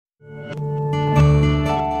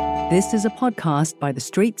This is a podcast by The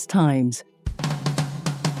Straits Times.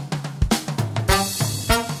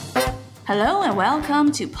 Hello and welcome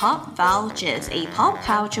to Pop Vultures, a pop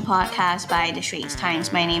culture podcast by The Straits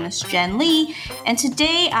Times. My name is Jen Lee, and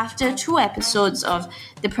today, after 2 episodes of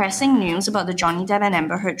depressing news about the Johnny Depp and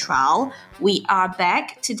Amber Heard trial, we are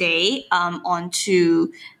back today onto,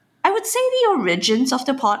 I would say, the origins of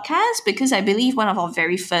the podcast, because I believe one of our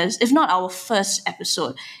very first, if not our first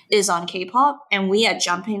episode, is on K-pop, and we are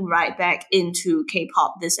jumping right back into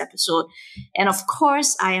K-pop this episode. And of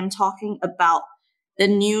course, I am talking about the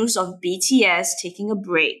news of BTS taking a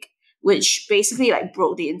break, which basically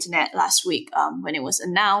broke the internet last week when it was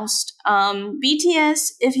announced.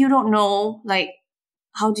 BTS, if you don't know,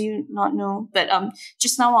 how do you not know? But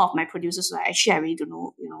just now one of my producers was like, actually, I really don't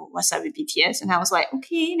know, what's up with BTS. And I was like,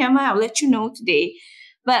 okay, never mind, I'll let you know today.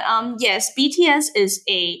 But yes, BTS is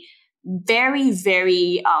a very,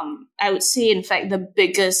 very, I would say, in fact, the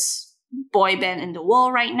biggest boy band in the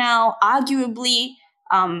world right now. Arguably,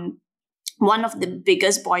 one of the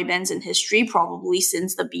biggest boy bands in history, probably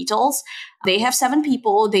since the Beatles. They have 7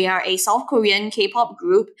 people. They are a South Korean K-pop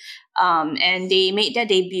group, and they made their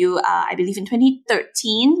debut, I believe, in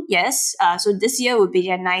 2013. Yes, so this year would be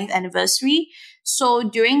their 9th anniversary. So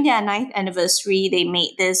during their 9th anniversary, they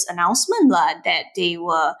made this announcement that they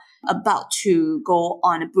were about to go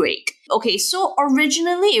on a break. Okay, so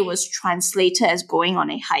originally it was translated as going on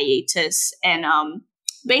a hiatus, and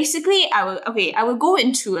basically, I will go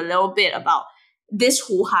into a little bit about this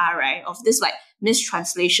hoo-ha, right, of this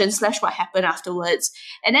mistranslation / what happened afterwards,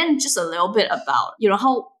 and then just a little bit about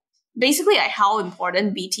how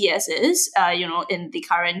important BTS is, in the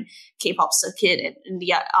current K-pop circuit and in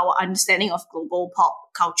our understanding of global pop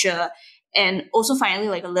culture, and also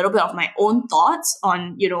finally a little bit of my own thoughts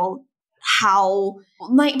on how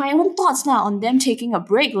my own thoughts now on them taking a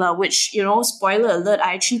break, which, spoiler alert,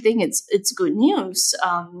 I actually think it's good news,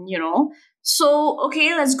 So,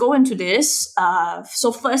 okay, let's go into this.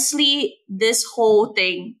 So firstly, this whole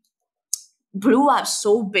thing blew up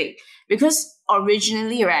so big because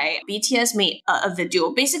originally, right, BTS made a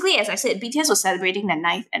video. Basically, as I said, BTS was celebrating their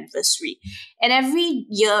 9th anniversary. And every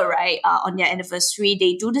year, right, on their anniversary,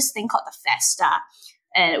 they do this thing called the Festa.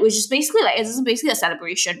 And which is basically it's basically a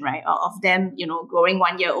celebration, right, of them, growing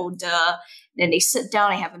 1 year older. Then they sit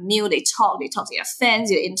down, they have a meal, they talk to their fans,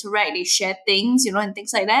 they interact, they share things, and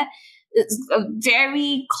things like that. It's a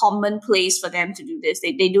very common place for them to do this.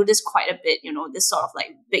 They do this quite a bit, this sort of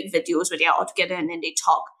big videos where they are all together and then they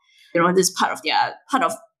talk. This is part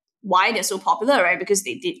of why they're so popular, right? Because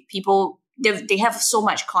they have so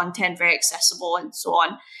much content, very accessible and so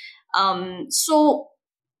on. So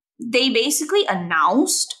they basically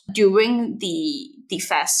announced during the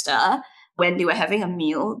Festa, when they were having a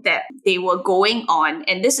meal, that they were going on,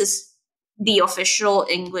 and this is the official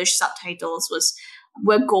English subtitles, was,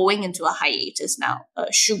 we're going into a hiatus now.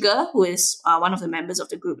 Sugar, who is one of the members of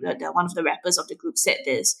the group, one of the rappers of the group, said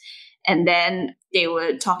this. And then they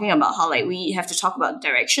were talking about how we have to talk about the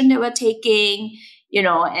direction that we're taking,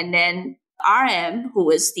 and then RM,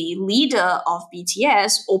 who is the leader of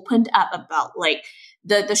BTS, opened up about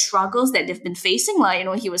the struggles that they've been facing.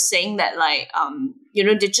 He was saying that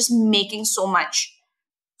they're just making so much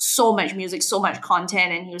music, so much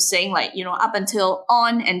content, and he was saying up until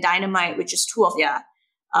On and Dynamite, which is 2 of their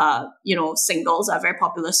singles, are very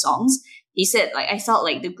popular songs. He said I felt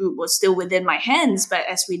like the group was still within my hands, but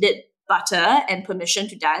as we did Butter and Permission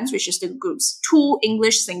to Dance, which is the group's 2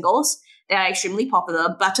 English singles that are extremely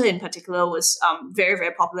popular. Butter in particular was very,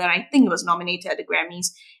 very popular, and I think it was nominated at the Grammys,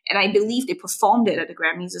 and I believe they performed it at the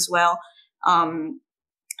Grammys as well. And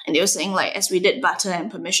they were saying as we did Butter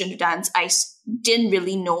and Permission to Dance, I didn't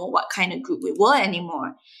really know what kind of group we were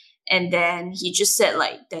anymore. And then he just said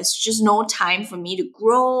there's just no time for me to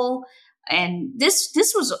grow. And this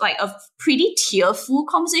was a pretty tearful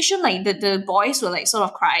conversation. The boys were sort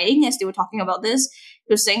of crying as they were talking about this.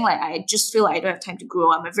 He was saying I just feel I don't have time to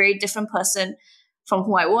grow. I'm a very different person from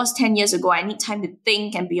who I was 10 years ago. I need time to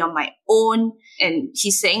think and be on my own. And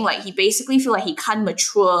he's saying he basically feel he can't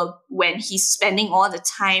mature when he's spending all the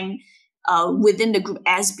time within the group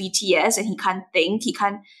as BTS, and he can't think. He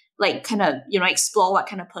can't explore what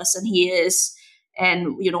kind of person he is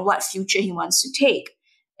and what future he wants to take.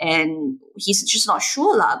 And he's just not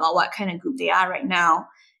sure about what kind of group they are right now.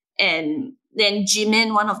 And then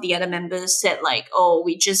Jimin, one of the other members, said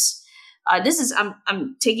we just this is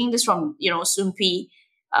I'm taking this from Soompi,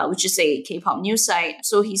 which is a K-pop news site.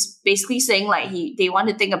 So he's basically saying they want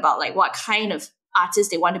to think about what kind of artists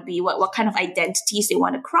they want to be, what kind of identities they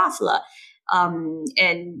want to craft.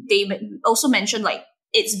 And they also mentioned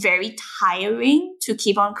it's very tiring to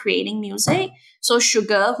keep on creating music. So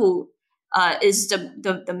Sugar, who is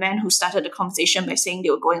the man who started the conversation by saying they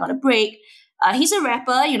were going on a break, he's a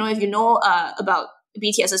rapper. If you know about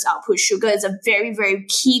BTS's output, Sugar is a very, very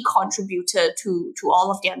key contributor to all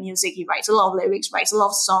of their music. He writes a lot of lyrics, writes a lot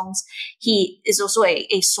of songs. He is also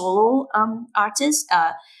a solo artist.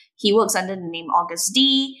 He works under the name August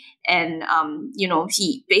D, and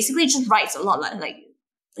he basically just writes a lot. Like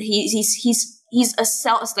he's a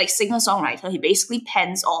singer-songwriter. He basically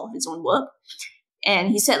pens all of his own work.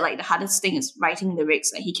 And he said the hardest thing is writing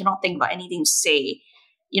lyrics. He cannot think about anything to say.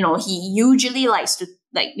 He usually likes to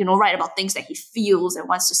write about things that he feels and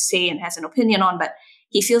wants to say and has an opinion on, but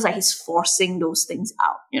he feels like he's forcing those things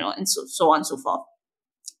out, and so on and so forth.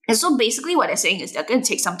 And so basically what they're saying is they're going to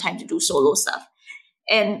take some time to do solo stuff.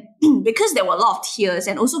 And because there were a lot of tears,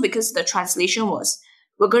 and also because the translation was,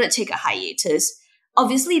 we're going to take a hiatus,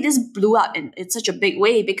 obviously this blew up in such a big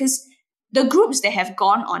way, because the groups that have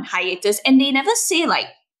gone on hiatus, and they never say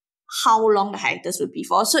how long the hiatus would be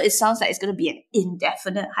for. So it sounds like it's going to be an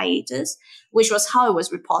indefinite hiatus, which was how it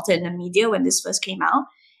was reported in the media when this first came out.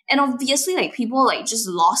 And obviously people just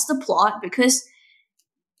lost the plot, because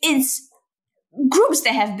it's groups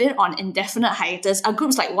that have been on indefinite hiatus are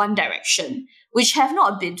groups like One Direction, which have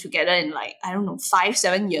not been together in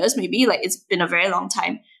 5-7 years, maybe. It's been a very long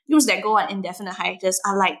time. Groups that go on indefinite hiatus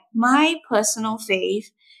are my personal fave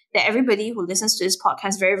that everybody who listens to this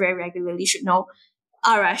podcast very, very regularly should know.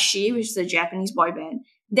 Arashi, which is a Japanese boy band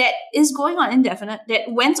that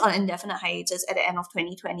went on indefinite hiatus at the end of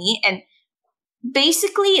 2020, and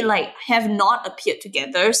basically have not appeared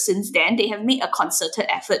together since then. They have made a concerted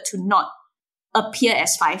effort to not appear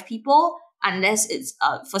as 5 people unless it's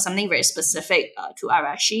for something very specific to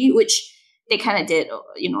Arashi, which they kind of did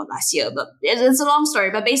last year, but it's a long story.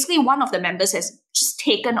 But basically one of the members has just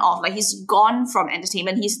taken off. He's gone from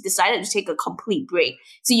entertainment. He's decided to take a complete break,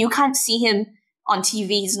 so you can't see him on TV.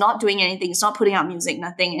 He's not doing anything. He's not putting out music,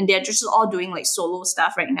 nothing. And they're just all doing solo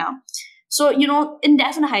stuff right now. So,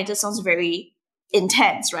 indefinite hiatus sounds very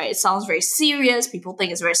intense, right? It sounds very serious. People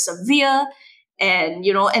think it's very severe. And,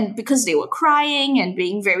 and because they were crying and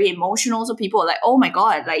being very emotional, so people are like, oh my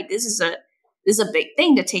God, this is a big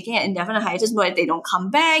thing. They're taking an indefinite hiatus, but if they don't come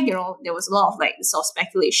back, there was a lot of this sort of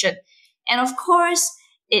speculation. And of course,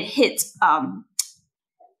 it hit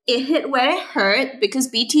where it hurt, because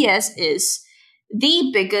BTS is the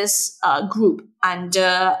biggest group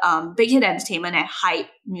under Big Hit Entertainment and Hype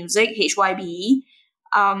Music, HYBE.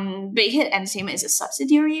 Big Hit Entertainment is a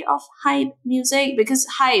subsidiary of Hype Music, because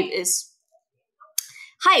Hype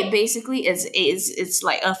basically is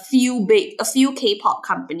a few K-pop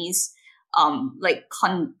companies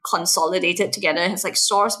consolidated together. It has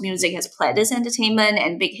Source Music, has Pledis Entertainment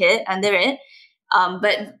and Big Hit under it.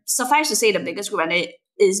 But suffice to say, the biggest group under it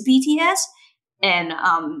is BTS. And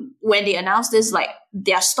when they announced this,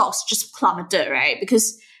 their stocks just plummeted, right?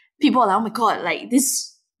 Because people are like, oh my God,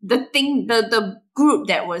 the group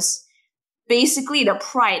that was basically the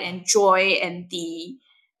pride and joy and the,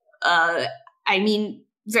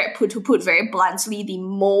 to put very bluntly, the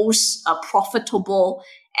most profitable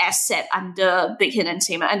asset under Big Hit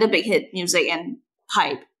Entertainment, under Big Hit Music and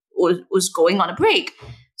Hype was going on a break.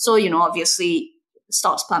 So, obviously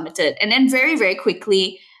stocks plummeted. And then very, very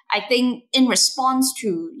quickly, I think in response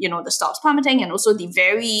to, the stocks plummeting and also the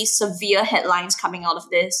very severe headlines coming out of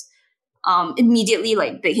this, immediately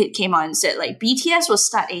Big Hit came out and said BTS will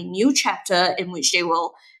start a new chapter in which they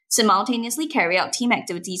will simultaneously carry out team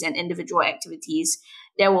activities and individual activities.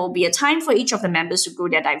 There will be a time for each of the members to grow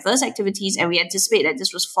their diverse activities, and we anticipate that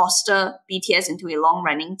this will foster BTS into a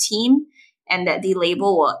long-running team, and that the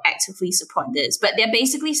label will actively support this. But they're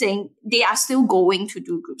basically saying they are still going to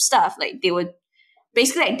do group stuff. They would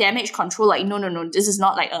basically damage control. No, this is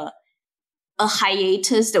not a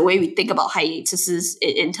hiatus the way we think about hiatuses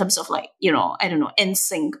in terms of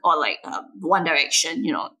NSYNC or One Direction,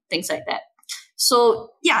 things like that. So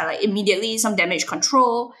yeah, immediately some damage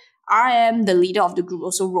control. RM, the leader of the group,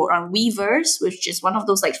 also wrote on Weverse, which is one of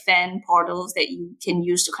those fan portals that you can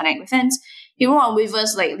use to connect with fans. He wrote on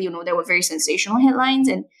Weverse there were very sensational headlines,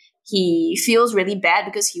 and he feels really bad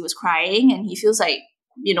because he was crying, and he feels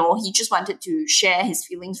he just wanted to share his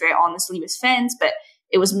feelings very honestly with fans, but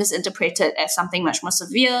it was misinterpreted as something much more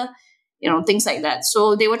severe, things like that.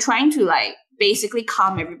 So they were trying to basically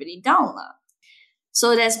calm everybody down.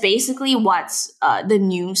 So that's basically what's the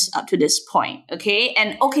news up to this point. Okay.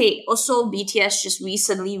 And also BTS just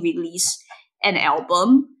recently released an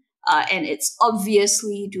album, and it's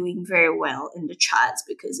obviously doing very well in the charts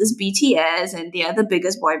because it's BTS and they are the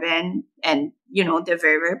biggest boy band, and they're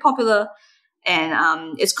very, very popular.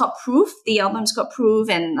 and it's called Proof. The album's called Proof,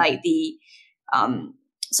 and like the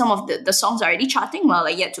some of the songs are already charting, while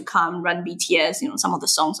like Yet to Come, Run BTS, some of the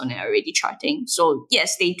songs on it are already charting. So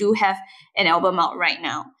yes, they do have an album out right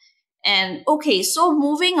now. And okay, so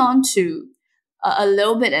moving on to a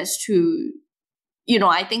little bit as to,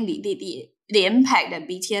 I think the impact that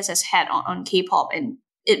BTS has had on K-pop and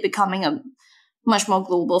it becoming a much more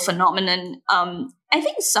global phenomenon. I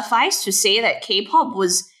think suffice to say that K-pop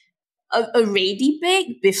was already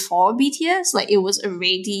big before BTS. Like, it was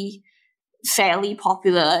already fairly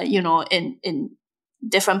popular, in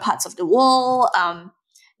different parts of the world.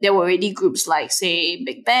 There were already groups like, say,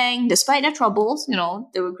 Big Bang, despite their troubles.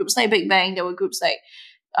 There were groups like Big Bang. There were groups like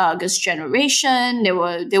Girls' Generation. There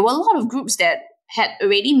were a lot of groups that had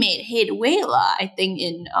already made headway, I think,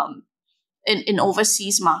 in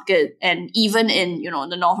overseas market and even in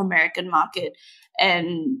the North American market.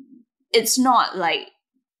 And it's not like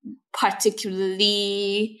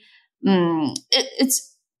particularly it's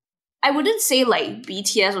I wouldn't say like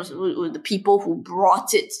BTS was the people who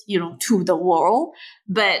brought it, to the world,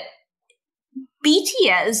 but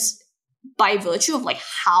BTS, by virtue of like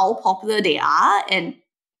how popular they are and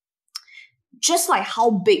just like how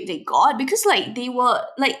big they got, because like they were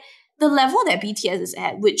like the level that BTS is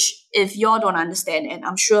at, which if y'all don't understand, and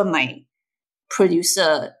I'm sure my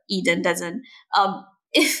producer Eden doesn't,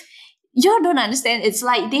 if y'all don't understand, it's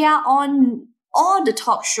like they are on all the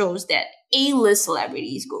talk shows that A-list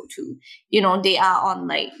celebrities go to. They are on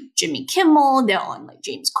like Jimmy Kimmel, they're on like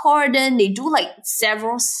James Corden. They do like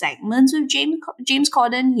several segments with James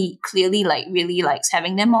Corden. He clearly like really likes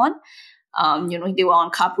having them on. They were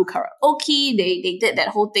on Kapu Karaoke. They did that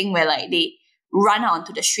whole thing where like they run out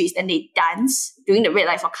onto the streets, then they dance during the red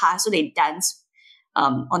light for cars. So they dance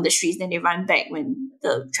on the streets, then they run back when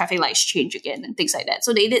the traffic lights change again and things like that.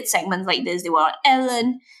 So they did segments like this. They were on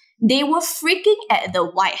Ellen. They were freaking at the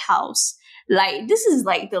White House. Like, this is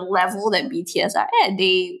like the level that BTS are at.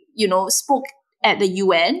 They, spoke at the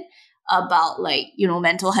UN about like,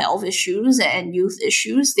 mental health issues and youth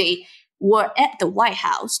issues. They were at the White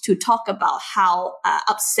House to talk about how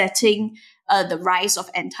upsetting the rise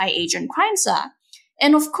of anti-Asian crimes are.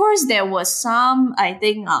 And of course, there was some, I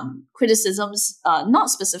think, criticisms,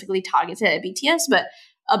 not specifically targeted at BTS, but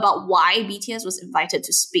about why BTS was invited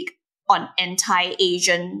to speak on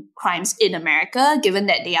anti-Asian crimes in America, given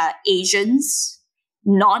that they are Asians,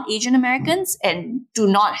 not Asian Americans, and do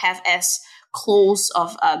not have as close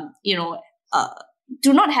of,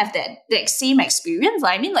 do not have that same experience.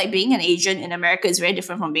 I mean, like being an Asian in America is very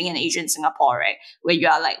different from being an Asian in Singapore, right? Where you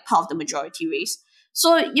are like part of the majority race.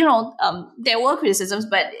 So, there were criticisms,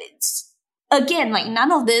 but it's, again, like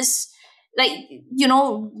none of this, like,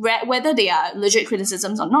 whether they are legit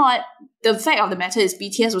criticisms or not, the fact of the matter is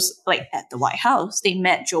BTS was like at the White House. They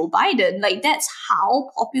met Joe Biden. Like, that's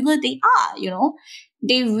how popular they are,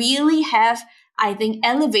 They really have, I think,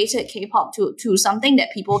 elevated K-pop to something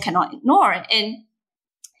that people cannot ignore. And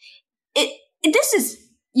this is,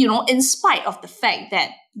 in spite of the fact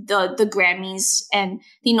that the Grammys and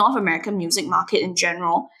the North American music market in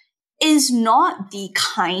general is not the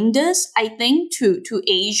kindest, I think, to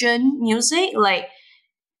Asian music. Like,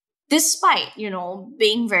 despite,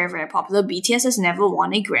 being very, very popular, BTS has never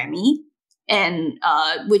won a Grammy. And,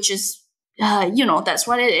 which is, that's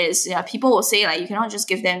what it is. Yeah, people will say, like, you cannot just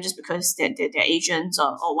give them just because they're Asians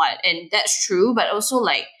or what. And that's true. But also,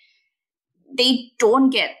 like, they don't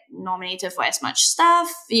get nominated for as much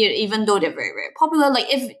stuff, even though they're very, very popular. Like,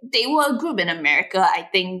 if they were a group in America, I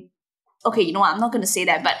think, okay, I'm not going to say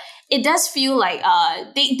that, but it does feel like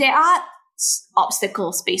there are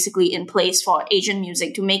obstacles basically in place for Asian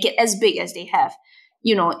music to make it as big as they have,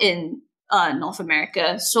 in North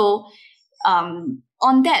America. So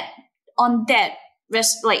on that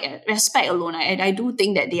respect alone, I do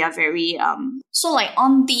think that they are very so like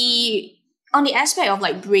on the aspect of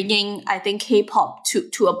like bringing, I think, K-pop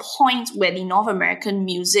to a point where the North American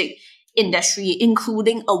music industry,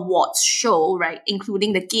 including awards show, right,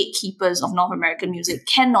 including the gatekeepers of North American music,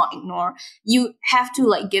 cannot ignore. You have to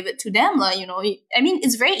like give it to them, I mean,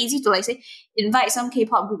 it's very easy to like say invite some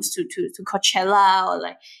K-pop groups to Coachella or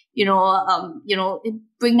like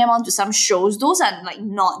bring them on to some shows. Those are like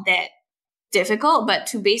not that difficult, but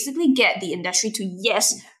to basically get the industry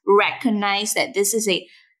to recognize that this is a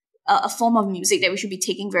form of music that we should be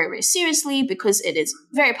taking very, very seriously because it is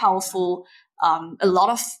very powerful. A lot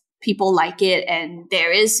of people like it and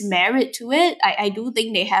there is merit to it. I do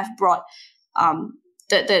think they have brought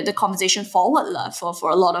the conversation forward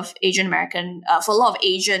for a lot of Asian American, for a lot of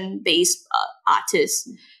Asian based artists.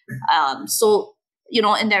 So, in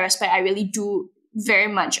that respect, I really do very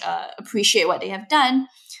much appreciate what they have done.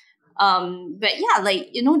 But yeah,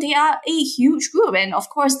 like, they are a huge group. And of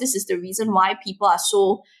course, this is the reason why people are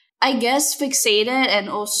so, I guess, fixated. And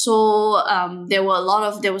also, there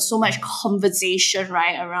was so much conversation,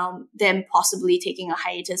 right, around them possibly taking a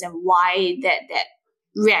hiatus and why that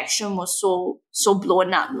reaction was so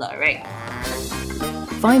blown up, right?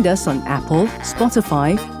 Find us on Apple,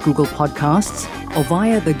 Spotify, Google Podcasts, or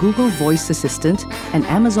via the Google Voice Assistant and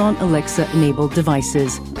Amazon Alexa-enabled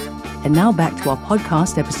devices. And now back to our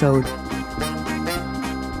podcast episode.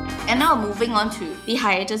 And now moving on to the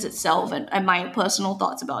hiatus itself and my personal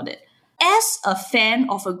thoughts about it. As a fan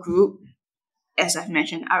of a group, as I've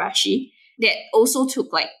mentioned, Arashi, that also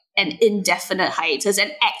took like an indefinite hiatus,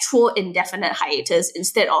 an actual indefinite hiatus,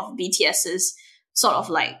 instead of BTS's sort of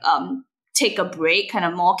like take a break, kind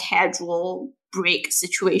of more casual break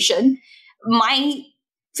situation. My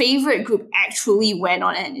favorite group actually went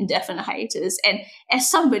on an indefinite hiatus. And as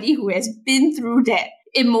somebody who has been through that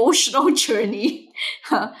emotional journey,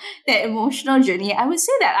 I would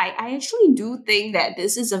say that I actually do think that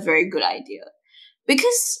this is a very good idea.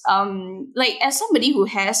 Because like, as somebody who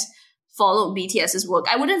has followed BTS's work,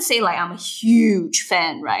 I wouldn't say like I'm a huge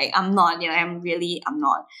fan, right? I'm not, I'm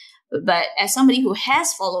not. But as somebody who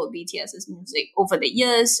has followed BTS's music over the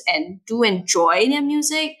years and do enjoy their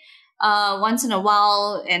music once in a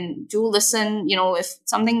while and do listen, if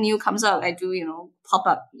something new comes out, I do,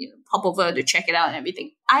 pop over to check it out and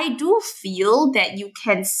everything. I do feel that you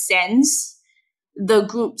can sense the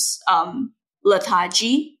group's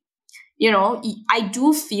lethargy. I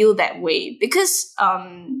do feel that way because,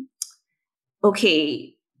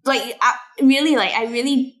 okay, like, I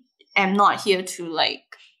really am not here to like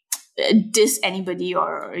diss anybody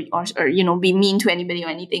or be mean to anybody or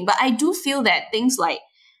anything, but I do feel that things like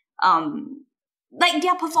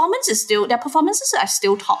their performances are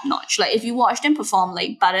still top notch. Like, if you watch them perform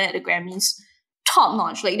like Butter at the Grammys, top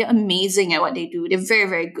notch. Like, they're amazing at what they do. They're very,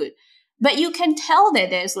 very good. But you can tell that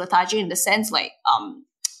there's lethargy in the sense like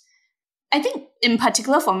I think in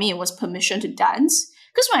particular for me it was Permission to Dance,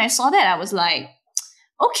 because when I saw that I was like,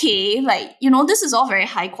 okay, like, this is all very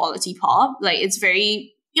high quality pop. Like, it's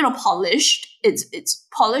very polished. It's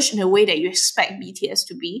polished in a way that you expect BTS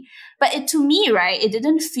to be. But to me, right, it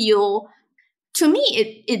didn't feel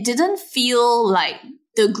like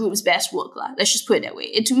the group's best work. Let's just put it that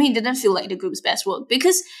way. To me, it didn't feel like the group's best work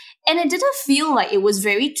because, and it didn't feel like it was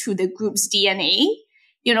very to the group's DNA.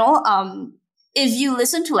 If you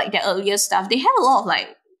listen to like their earlier stuff, they have a lot of like,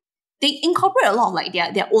 they incorporate a lot of like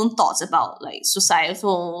their own thoughts about like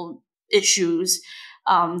societal issues.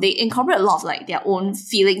 They incorporate a lot of like their own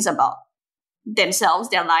feelings about themselves,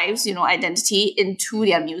 their lives, identity into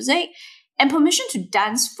their music. And Permission to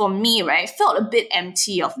Dance, for me, right, felt a bit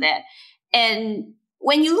empty of that. And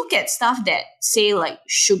when you look at stuff that, say, like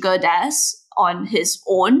Sugar does on his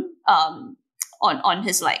own, on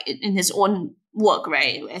his like in his own work,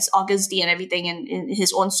 right, as August D and everything, and in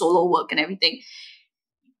his own solo work and everything,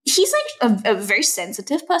 he's like a very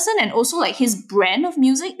sensitive person, and also like his brand of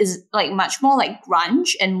music is like much more like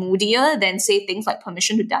grunge and moodier than, say, things like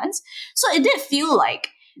Permission to Dance. So it did feel like,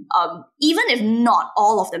 even if not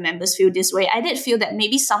all of the members feel this way, I did feel that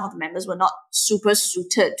maybe some of the members were not super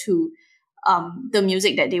suited to the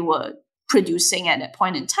music that they were producing at that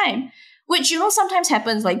point in time, which, sometimes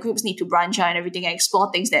happens. Like, groups need to branch out and everything and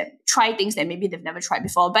try things that maybe they've never tried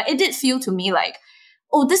before. But it did feel to me like,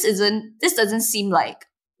 oh, this doesn't seem like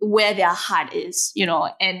where their heart is,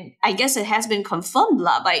 and I guess it has been confirmed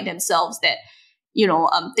by themselves that,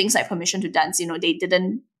 things like Permission to Dance, they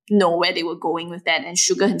didn't know where they were going with that. And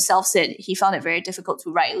Sugar himself said he found it very difficult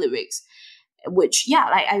to write lyrics, which,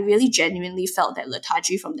 like, I really genuinely felt that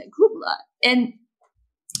lethargy from that group. And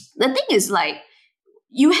the thing is, like,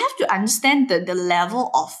 you have to understand the level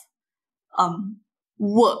of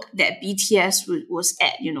work that BTS was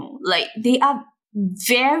at, like, they are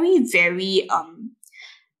very, very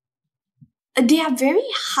they are very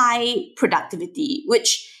high productivity,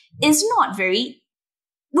 which is like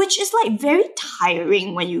very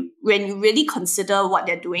tiring when you really consider what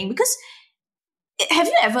they're doing. Because have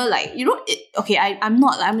you ever like,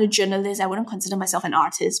 I'm a journalist, I wouldn't consider myself an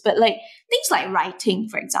artist, but like things like writing,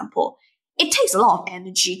 for example, it takes a lot of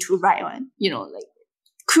energy to write on, like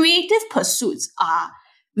creative pursuits are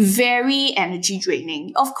very energy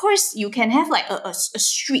draining. Of course, you can have like a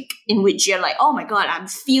streak in which you're like, oh my God, I'm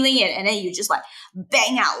feeling it. And then you just like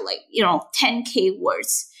bang out like, 10K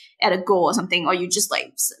words at a go or something. Or you just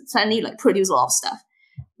like suddenly like produce a lot of stuff.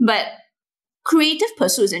 But creative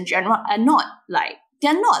pursuits in general they're not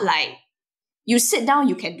like you sit down,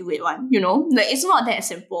 you can do it one, like it's not that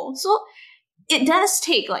simple. So it does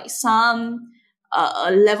take like some a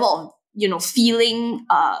level of, feeling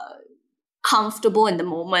comfortable in the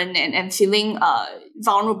moment and feeling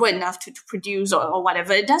vulnerable enough to produce or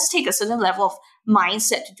whatever. It does take a certain level of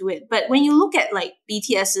mindset to do it. But when you look at like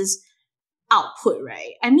BTS's output,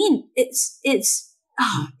 right? I mean, it's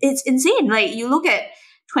insane. Like you look at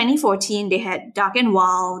 2014, they had Dark and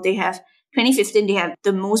Wild. They have 2015, they have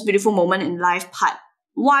The Most Beautiful Moment in Life Part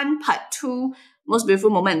 1, Part 2, Most Beautiful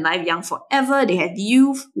Moment in Life, Young Forever. They had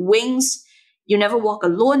Youth, Wings, You Never Walk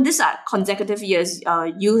Alone. These are consecutive years.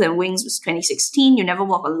 Youth and Wings was 2016. You Never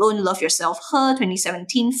Walk Alone, Love Yourself, Her,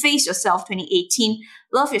 2017. Face Yourself, 2018.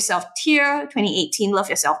 Love Yourself, Tear, 2018. Love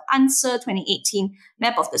Yourself, Answer, 2018.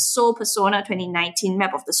 Map of the Soul, Persona, 2019.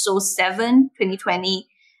 Map of the Soul, 7, 2020.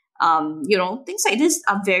 Things like this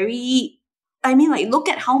are very, look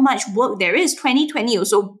at how much work there is. 2020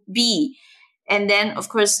 also B. And then, of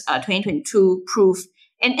course, 2022 Proof.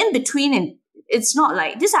 And in between, and it's not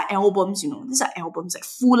like, these are albums, these are albums, like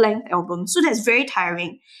full-length albums. So that's very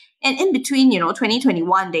tiring. And in between,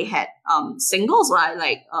 2021, they had singles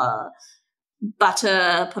like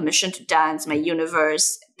Butter, Permission to Dance, My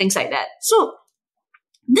Universe, things like that. So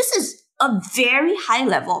this is a very high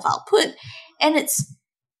level of output. And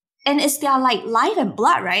it's their like life and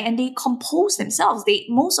blood, right? And they compose themselves.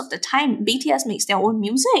 Most of the time, BTS makes their own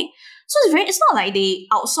music. So it's not like they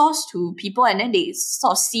outsource to people and then they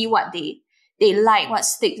sort of see what they like, what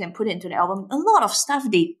sticks, and put it into the album. A lot of stuff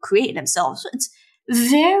they create themselves. So it's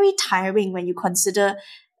very tiring when you consider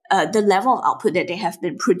the level of output that they have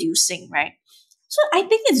been producing, right? So I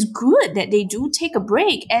think it's good that they do take a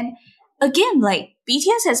break. And again, like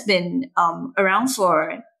BTS has been around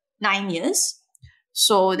for 9 years.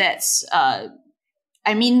 So that's, I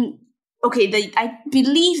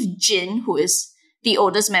believe Jin, who is the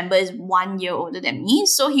oldest member, is 1 year older than me.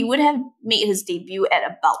 So he would have made his debut at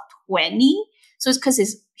about 20. So it's because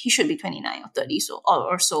he should be 29 or 30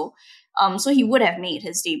 or so. So he would have made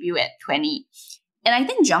his debut at 20. And I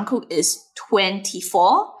think Jungkook is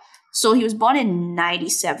 24. So he was born in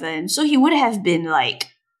 97. So he would have been like,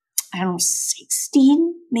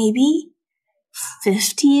 16 maybe?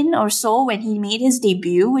 15 or so when he made his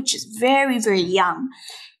debut, which is very, very young.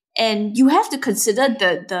 And you have to consider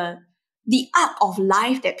the arc of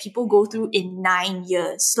life that people go through in 9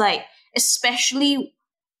 years. Like, especially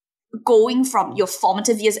going from your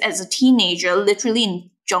formative years as a teenager, literally in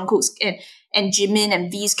Jungkook's and Jimin and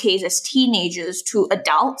V's case as teenagers, to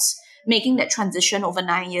adults, making that transition over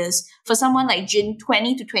 9 years. For someone like Jin,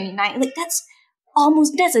 20 to 29, like that's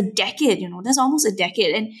a decade, that's almost a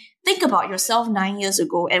decade. And think about yourself 9 years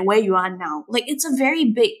ago and where you are now. Like, it's a very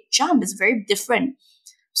big jump. It's very different.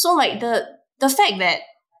 So like the fact that,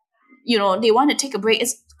 they want to take a break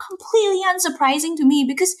is completely unsurprising to me,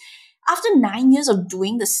 because after 9 years of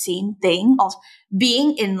doing the same thing, of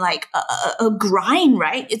being in like a grind,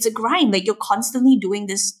 right? It's a grind. Like, you're constantly doing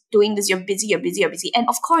this, you're busy. And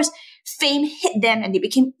of course, fame hit them and they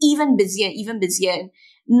became even busier, and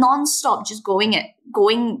non-stop just going,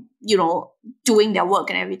 doing their work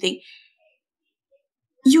and everything.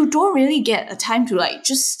 You don't really get a time to like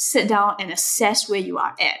just sit down and assess where you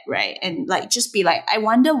are at, right? And like just be like, I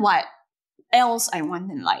wonder what else I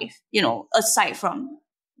want in life, aside from,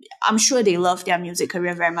 I'm sure they love their music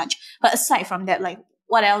career very much, but aside from that, like,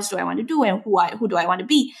 what else do I want to do and who do I want to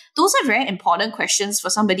be? Those are very important questions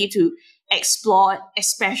for somebody to explore,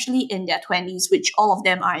 especially in their 20s, which all of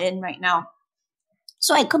them are in right now.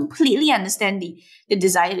 So I completely understand the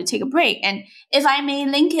desire to take a break. And if I may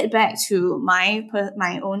link it back to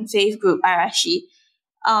my own faith group, Arashi,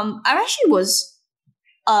 Arashi was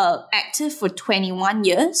active for 21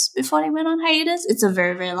 years before they went on hiatus. It's a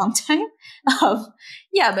very, very long time.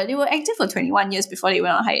 But they were active for 21 years before they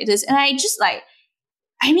went on hiatus. And I just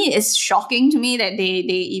it's shocking to me that they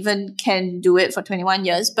even can do it for 21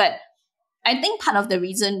 years. But I think part of the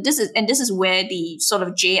reason, this is where the sort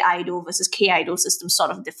of J-idol versus K-idol system sort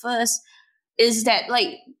of differs, is that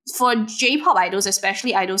like for J-pop idols,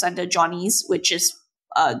 especially idols under Johnny's, which is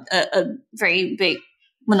a very big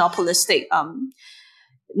monopolistic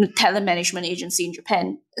talent management agency in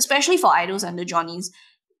Japan, especially for idols under Johnny's,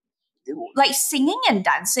 like singing and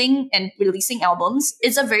dancing and releasing albums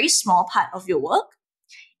is a very small part of your work.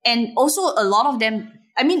 And also a lot of them,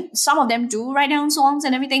 some of them do write down songs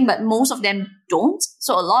and everything, but most of them don't.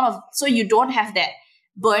 So you don't have that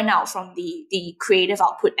burnout from the creative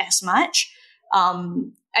output as much.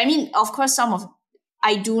 Of course,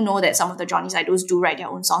 I do know that some of the Johnny's idols do write their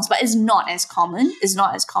own songs, but it's not as common.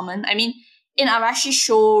 In Arashi,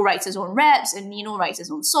 Sho writes his own raps and Nino writes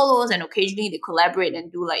his own solos, and occasionally they collaborate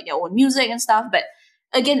and do like their own music and stuff. But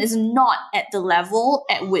again, is not at the level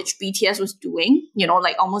at which BTS was doing.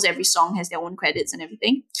 Like almost every song has their own credits and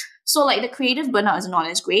everything. So like the creative burnout is not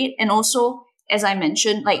as great. And also, as I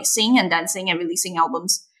mentioned, like singing and dancing and releasing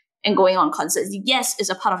albums and going on concerts, yes, is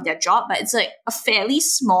a part of their job, but it's like a fairly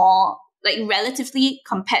small, like relatively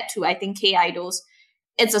compared to, I think, K-idols,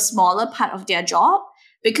 it's a smaller part of their job,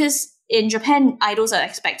 because in Japan, idols are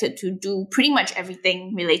expected to do pretty much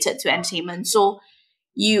everything related to entertainment. So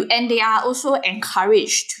and they are also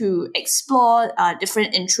encouraged to explore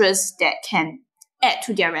different interests that can add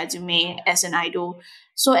to their resume as an idol.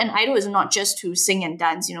 So an idol is not just to sing and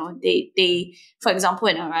dance. They for example,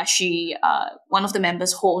 in Arashi, one of the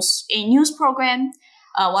members hosts a news program.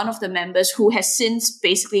 One of the members, who has since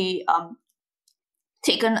basically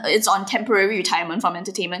it's on temporary retirement from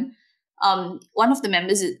entertainment. One of the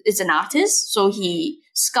members is an artist, so he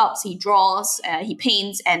sculpts, he draws, he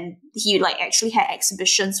paints, and he like actually had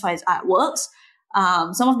exhibitions for his artworks.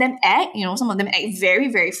 Some of them act, some of them act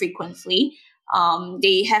very, very frequently.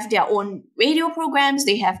 They have their own radio programs.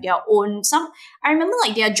 They have their own I remember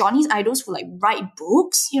like there are Johnny's idols who like write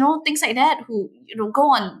books, things like that, who,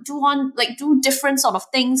 do different sort of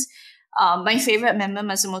things. My favorite member,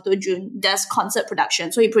 Matsumoto Jun, does concert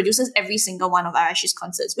production. So he produces every single one of Arashi's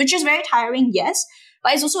concerts, which is very tiring, yes,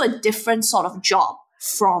 but it's also a different sort of job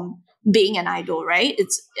from being an idol, right?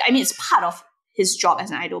 It's part of his job as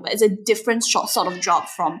an idol, but it's a different sort of job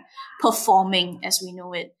from performing as we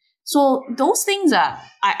know it. So those things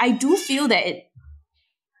I do feel that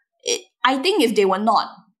I think if they were not,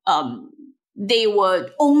 they were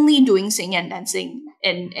only doing singing and dancing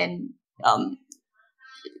and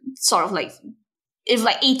sort of like, if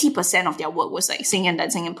like 80% of their work was like singing and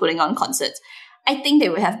dancing and putting on concerts, I think they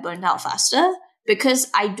would have burned out faster, because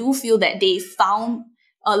I do feel that they found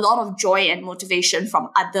a lot of joy and motivation from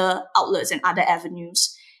other outlets and other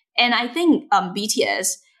avenues. And I think BTS,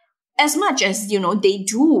 as much as, they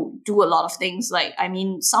do a lot of things, like,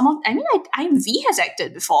 V has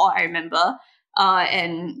acted before, I remember,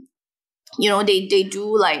 and, they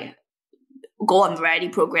do like go on variety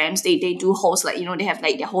programs. They do host, like, they have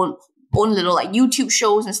like their own little like YouTube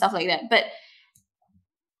shows and stuff like that. But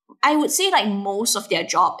I would say like most of their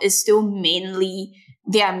job is still mainly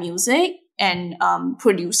their music and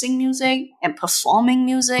producing music and performing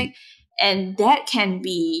music. And that can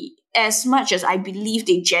be, as much as I believe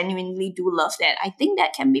they genuinely do love that, I think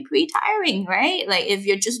that can be pretty tiring, right? Like if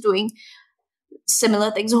you're just doing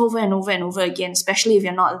similar things over and over and over again, especially if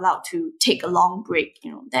you're not allowed to take a long break,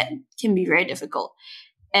 that can be very difficult.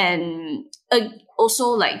 And also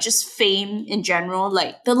like just fame in general,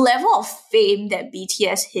 like the level of fame that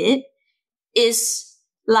BTS hit is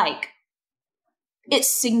like,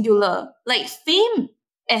 it's singular. Like fame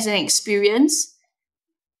as an experience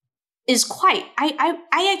is quite, I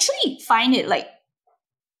actually find it like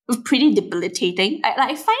pretty debilitating.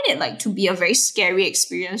 I find it like to be a very scary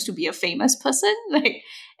experience to be a famous person. Like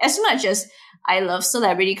as much as I love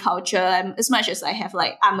celebrity culture, as much as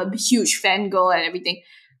I'm a huge fangirl and everything,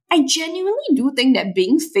 I genuinely do think that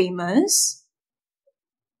being famous,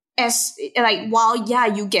 as like, while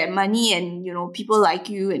you get money and people like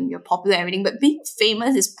you and you're popular and everything, but being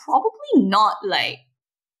famous is probably not like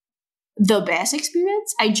the best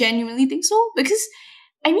experience. I genuinely think so, because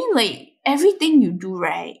like everything you do,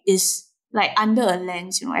 right, is like under a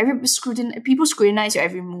lens, people scrutinize your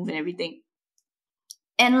every move and everything.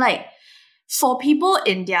 And like for people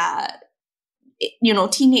in their,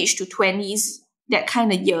 teenage to 20s, that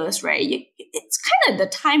kind of years, right, it's kind of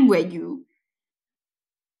the time where you're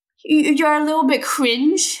a little bit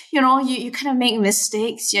cringe, you kind of make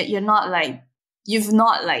mistakes. You've not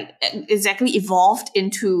exactly evolved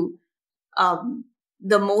into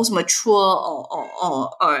the most mature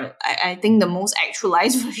or I think the most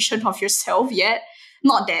actualized version of yourself yet.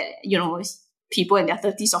 Not that, people in their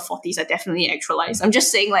 30s or 40s are definitely actualized. I'm just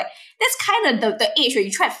saying, like, that's kind of the age where you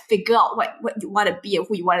try to figure out what you want to be or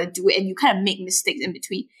who you want to do, and you kind of make mistakes in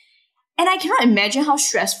between. And I cannot imagine how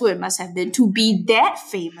stressful it must have been to be that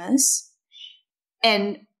famous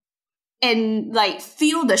and like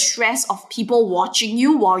feel the stress of people watching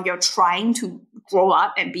you while you're trying to grow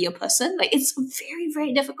up and be a person. Like, it's a very,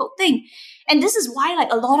 very difficult thing. And this is why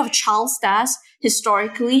like a lot of child stars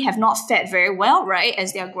historically have not fared very well, right?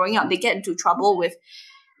 As they're growing up, they get into trouble with,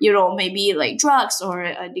 maybe like drugs, or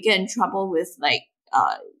they get in trouble with like,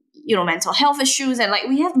 mental health issues. And like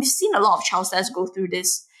we've seen a lot of child stars go through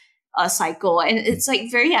this cycle, and it's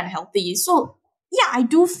like very unhealthy. So yeah, I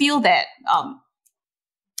do feel that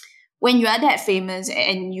when you are that famous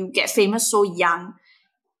and you get famous so young,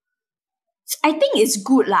 I think it's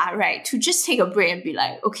good lah, right, to just take a break and be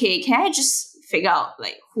like, okay, can I just figure out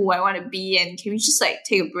like who I want to be, and can we just like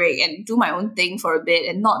take a break and do my own thing for a bit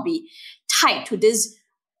and not be tied to this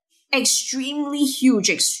extremely huge,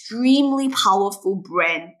 extremely powerful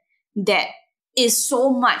brand that is so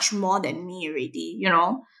much more than me already, you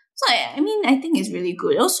know? So I think it's really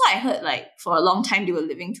good. Also, I heard like for a long time they were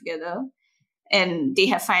living together, and they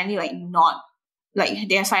have finally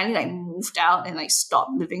moved out and like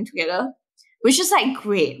stopped living together, which is like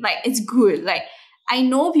great. Like it's good. Like I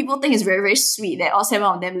know people think it's very, very sweet that all 7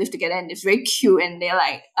 of them live together and it's very cute and they're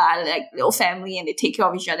like little family and they take care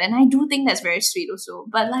of each other. And I do think that's very sweet also.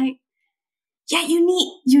 But like, yeah, you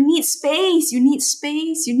need space. You need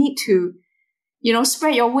space. You need to, you know,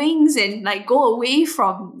 spread your wings and like go away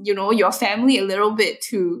from, you know, your family a little bit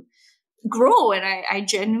to grow. And I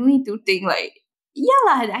genuinely do think like,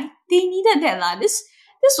 yeah, they needed that lah. This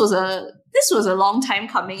was a long time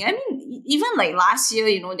coming. I mean, even like last year,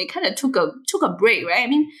 you know, they kind of took a break, right? I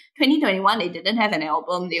mean, 2021 they didn't have an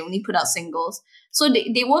album; they only put out singles, so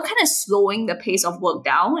they were kind of slowing the pace of work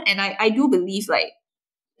down. And I do believe like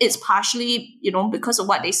it's partially, you know, because of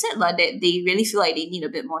what they said lah, that they really feel like they need a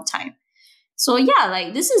bit more time. So yeah,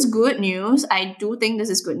 like this is good news. I do think this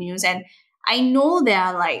is good news, and I know there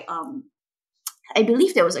are like I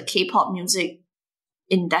believe there was a K-pop music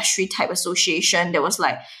industry type association that was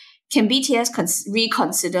like, can BTS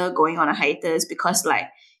reconsider going on a hiatus because like,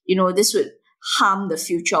 you know, this would harm the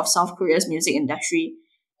future of South Korea's music industry.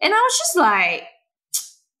 And I was just like,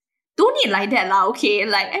 don't need like that lah, okay?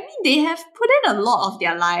 Like, I mean, they have put in a lot of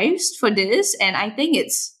their lives for this, and I think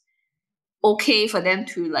it's okay for them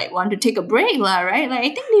to like want to take a break lah, right? Like, I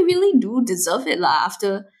think they really do deserve it lah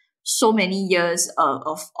after so many years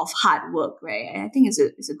of hard work, right? And I think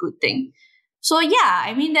it's a good thing. So yeah,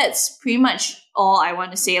 I mean, that's pretty much all I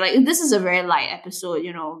want to say. Like, this is a very light episode,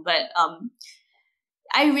 you know, but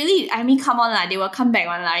I mean, come on lah, they will come back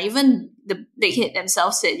on lah. Even the Big Hit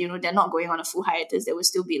themselves said, you know, they're not going on a full hiatus. There will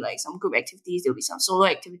still be like some group activities, there'll be some solo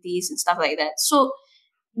activities and stuff like that. So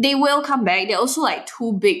they will come back. They're also like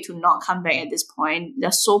too big to not come back at this point.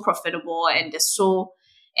 They're so profitable and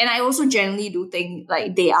and I also generally do think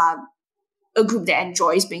like they are a group that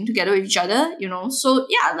enjoys being together with each other, you know. So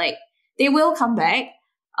yeah, like they will come back.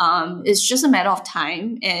 It's just a matter of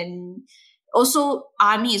time. And also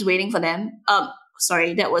ARMY is waiting for them.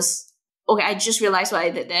 Sorry, that was okay. I just realized what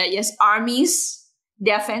I did there. Yes, armies,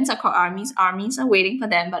 their fans are called armies. Armies are waiting for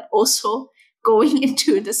them, but also going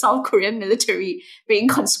into the South Korean military, being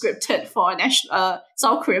conscripted for a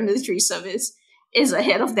South Korean military service is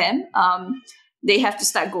ahead of them. They have to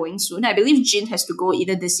start going soon. I believe Jin has to go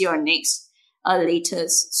either this year or next,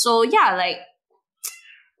 latest. So yeah, like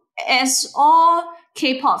as all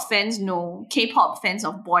K-pop fans know, K-pop fans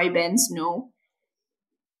of boy bands know,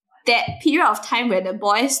 that period of time where the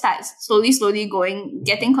boys start slowly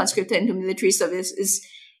getting conscripted into military service is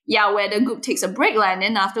where the group takes a break lah, and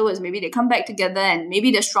then afterwards maybe they come back together and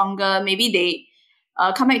maybe they're stronger, maybe they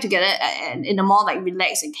come back together and in a more like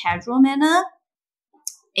relaxed and casual manner.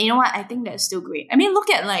 And you know what? I think that's still great. I mean,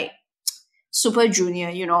 look at like Super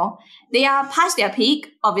Junior, you know, they are past their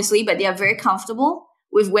peak, obviously, but they are very comfortable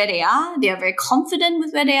with where they are. They are very confident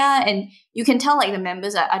with where they are, and you can tell like the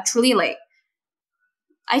members are truly like,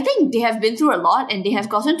 I think they have been through a lot and they have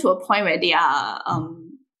gotten to a point where they are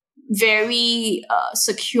very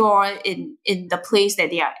secure in the place that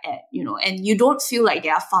they are at, you know, and you don't feel like they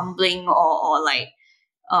are fumbling or like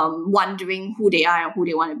wondering who they are and who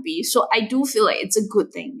they want to be. So I do feel like it's a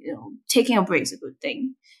good thing, you know, taking a break is a good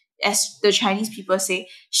thing. As the Chinese people say,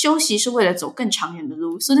 休息是为了走更长远的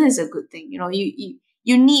路. So that is a good thing, you know.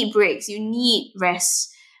 You need breaks, you need rest.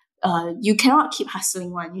 You cannot keep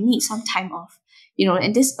hustling one. You need some time off. You know,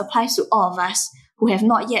 and this applies to all of us who have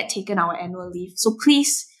not yet taken our annual leave. So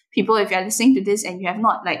please, people, if you're listening to this and you have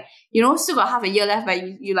not, like, you know, still got half a year left, but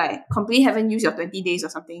you like completely haven't used your 20 days or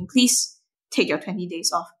something, please take your 20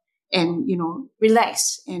 days off and, you know,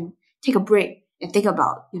 relax and take a break and think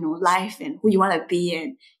about, you know, life and who you want to be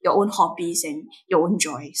and your own hobbies and your own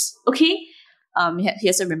joys. Okay?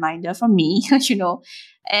 Here's a reminder from me, you know.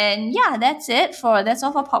 And yeah, that's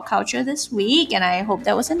all for pop culture this week, and I hope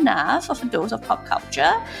that was enough of a dose of pop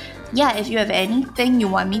culture. Yeah, if you have anything you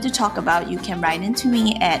want me to talk about, you can write into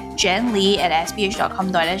me at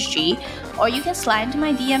jenlee@sph.com.sg, or you can slide into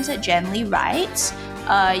my DMs at jenleewrites.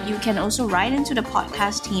 You can also write into the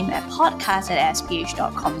podcast team at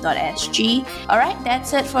podcast@sph.com.sg. Alright,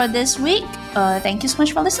 that's it for this week. Thank you so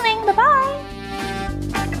much for listening. Bye-bye!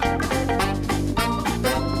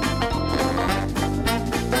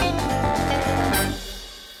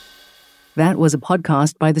 That was a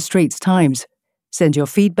podcast by The Straits Times. Send your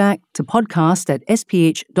feedback to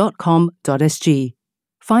podcast@sph.com.sg.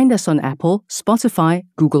 Find us on Apple, Spotify,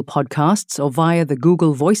 Google Podcasts, or via the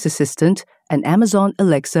Google Voice Assistant and Amazon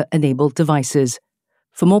Alexa-enabled devices.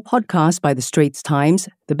 For more podcasts by The Straits Times,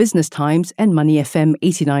 The Business Times, and Money FM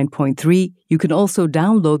 89.3, you can also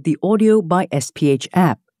download the Audio by SPH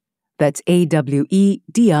app. That's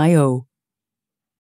AWEDIO.